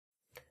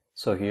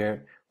So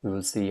here we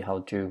will see how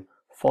to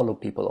follow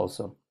people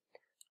also.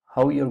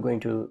 How you're going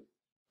to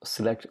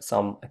select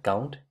some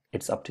account,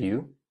 it's up to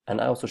you.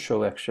 And I also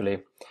show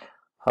actually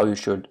how you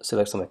should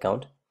select some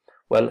account.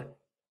 Well,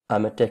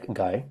 I'm a tech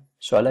guy,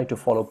 so I like to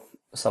follow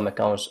some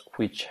accounts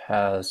which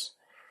has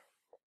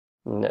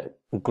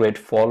great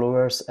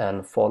followers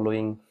and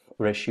following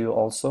ratio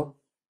also.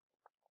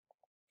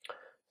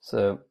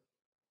 So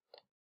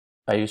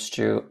I used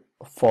to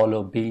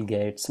follow Bill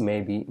Gates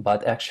maybe,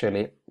 but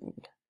actually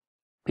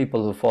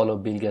people who follow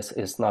Bill Gates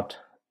is not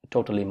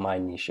totally my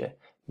niche.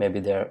 Maybe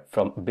they're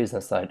from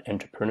business side,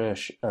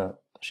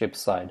 entrepreneurship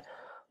side,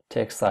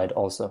 tech side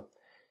also.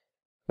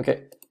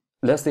 Okay,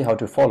 let's see how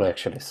to follow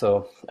actually.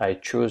 So I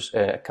choose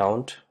an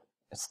account.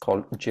 It's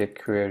called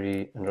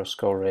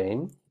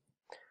jQuery_rain.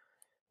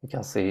 You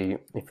can see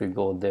if we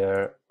go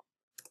there,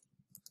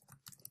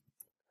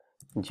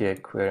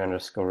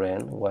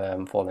 jQuery_rain, where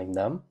I'm following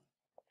them.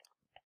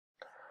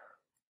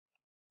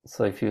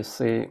 So if you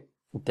see,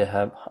 they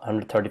have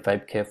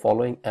 135k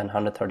following and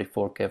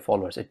 134k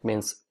followers. It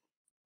means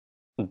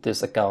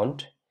this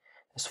account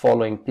is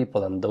following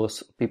people and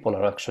those people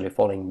are actually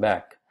following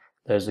back.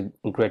 There's a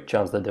great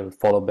chance that they will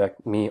follow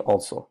back me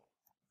also.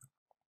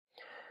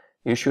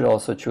 You should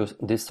also choose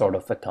this sort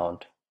of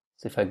account.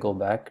 So if I go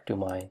back to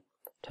my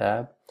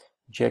tab,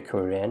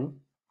 jQuery,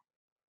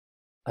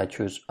 I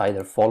choose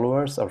either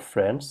followers or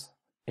friends.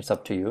 It's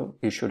up to you.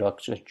 You should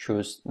actually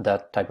choose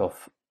that type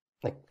of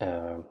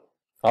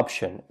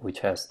option which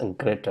has a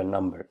greater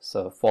number.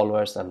 So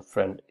followers and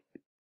friend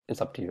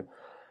is up to you.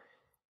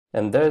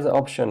 And there is an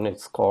option,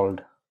 it's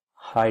called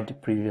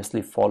hide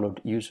previously followed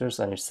users,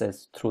 and it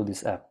says through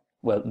this app.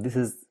 Well, this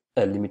is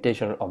a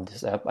limitation of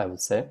this app, I would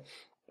say.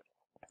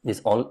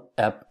 This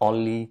app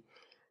only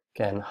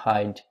can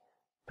hide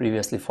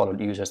previously followed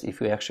users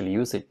if you actually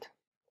use it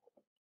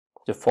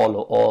to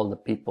follow all the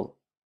people.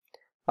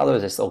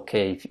 Otherwise, it's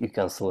okay if you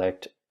can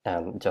select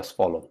and just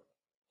follow.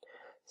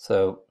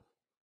 So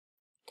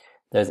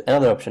there's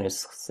another option, it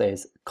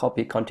says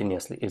copy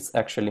continuously. It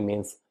actually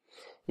means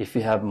if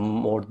you have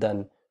more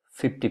than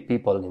 50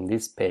 people in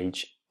this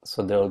page,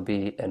 so there will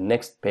be a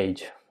next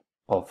page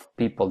of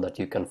people that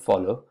you can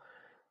follow.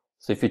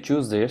 So if you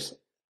choose this,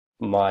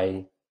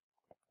 my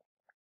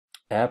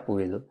app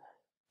will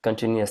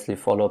continuously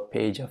follow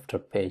page after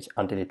page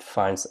until it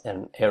finds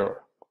an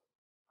error.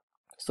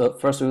 So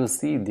first we will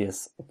see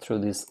this through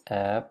this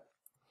app.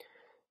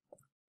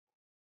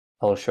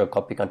 I'll show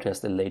copy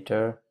continuously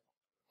later.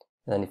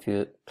 Then if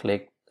you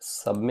click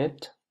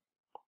submit,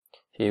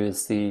 here you will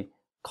see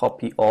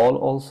copy all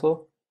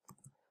also.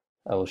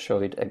 I will show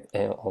it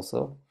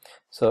also.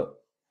 So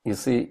you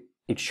see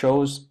it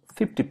shows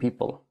 50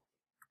 people.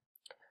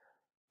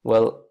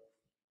 Well,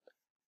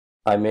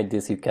 I made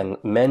this, you can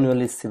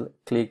manually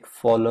click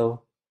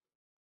follow,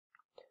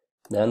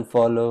 then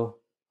follow,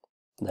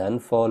 then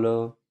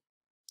follow.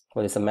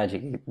 Well, it's a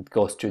magic, it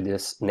goes to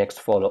this next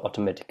follow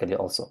automatically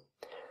also.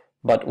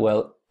 But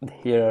well,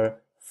 here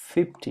are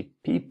 50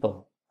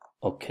 people.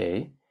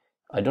 Okay,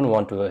 I don't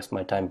want to waste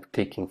my time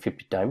clicking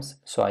 50 times,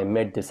 so I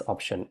made this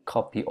option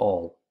copy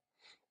all.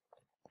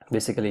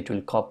 Basically, it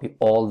will copy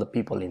all the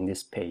people in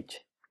this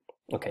page.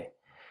 Okay,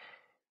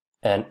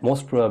 and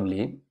most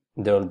probably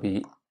there will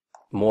be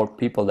more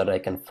people that I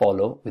can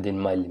follow within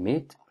my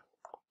limit.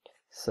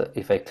 So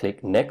if I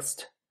click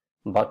next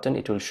button,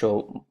 it will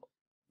show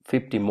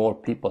 50 more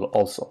people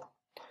also.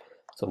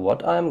 So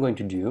what I'm going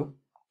to do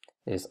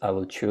is I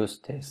will choose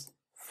this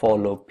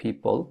follow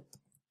people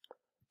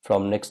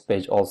from next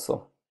page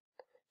also.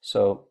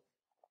 So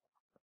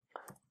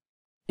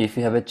if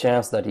you have a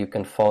chance that you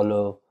can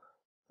follow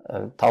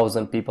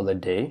 1,000 people a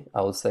day,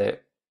 I would say,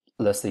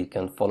 let's say you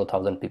can follow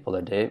 1,000 people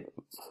a day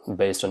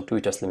based on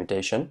Twitter's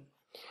limitation.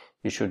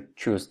 You should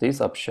choose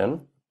this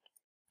option,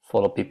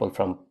 follow people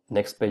from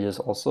next pages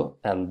also,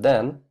 and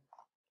then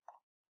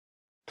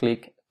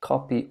click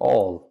copy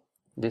all,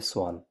 this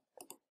one,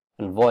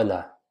 and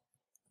voila,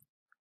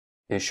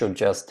 you should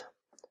just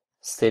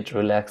sit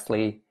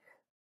relaxedly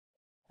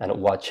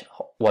and watch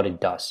what it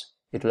does.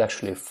 It will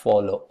actually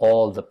follow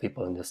all the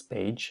people in this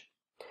page.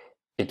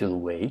 It will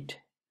wait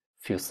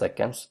few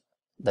seconds,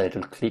 then it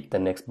will click the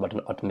next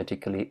button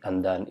automatically,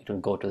 and then it will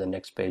go to the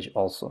next page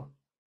also.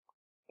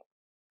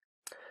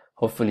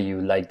 Hopefully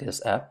you like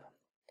this app,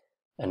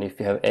 and if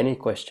you have any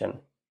question,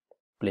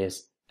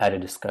 please add a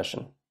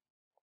discussion.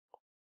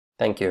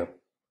 Thank you.